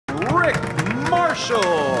Rick Marshall.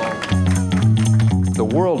 The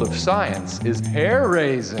world of science is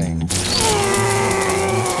hair-raising.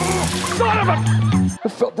 Son of a... I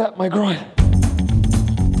felt that in my groin.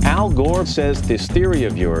 Al Gore says this theory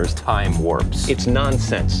of yours, time warps, it's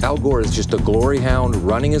nonsense. Al Gore is just a glory hound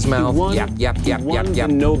running his mouth. He won the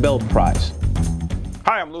Nobel Prize.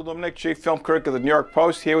 Hi, I'm Lou Lumnick, chief film critic of the New York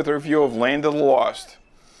Post, here with a review of Land of the Lost.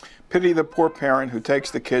 Pity the poor parent who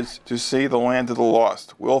takes the kids to see the Land of the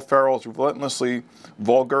Lost. Will Ferrell's relentlessly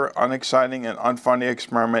vulgar, unexciting, and unfunny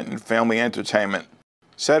experiment in family entertainment.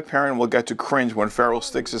 Said parent will get to cringe when Ferrell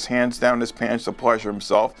sticks his hands down his pants to pleasure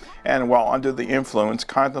himself and, while under the influence,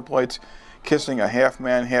 contemplates kissing a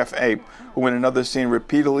half-man, half-ape who in another scene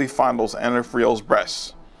repeatedly fondles Anna Friel's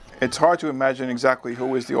breasts. It's hard to imagine exactly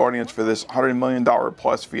who is the audience for this $100 million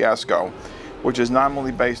plus fiasco, which is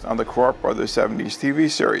nominally based on the Kroll Brothers 70s TV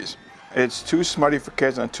series. It's too smutty for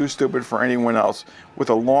kids and too stupid for anyone else,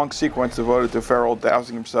 with a long sequence devoted to Ferrell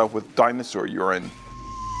dousing himself with dinosaur urine.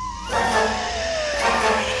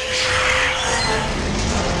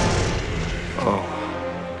 Oh,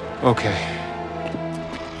 okay.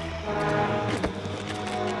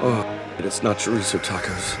 Oh, it's not chorizo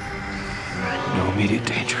tacos. No immediate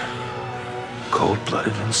danger.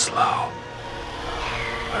 Cold-blooded and slow.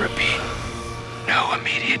 I repeat, no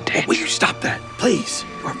immediate danger. Will you stop that? Please.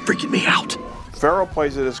 You are freaking me out. Ferrell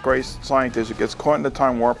plays a disgraced scientist who gets caught in the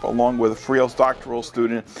time warp along with Friel's doctoral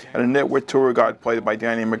student and a nitwit tour guide played by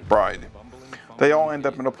Danny McBride. They all end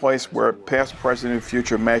up in a place where past, present, and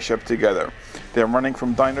future mash up together. They're running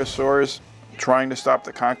from dinosaurs, trying to stop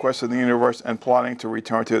the conquest of the universe, and plotting to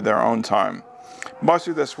return to their own time.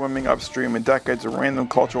 Mostly they're swimming upstream in decades of random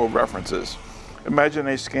cultural references. Imagine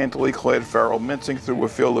a scantily clad Ferrell mincing through a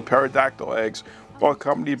field of pterodactyl eggs while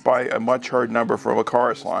accompanied by a much-heard number from a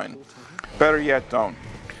chorus line. Better yet, don't.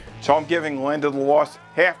 So I'm giving Land of the Lost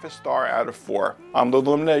half a star out of 4. I'm Lou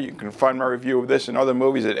Lumnick. You can find my review of this and other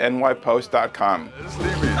movies at nypost.com.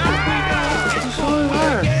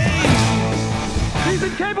 He's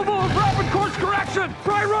incapable of rapid course correction!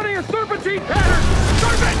 Try running a serpentine pattern!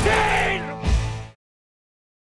 Serpentine!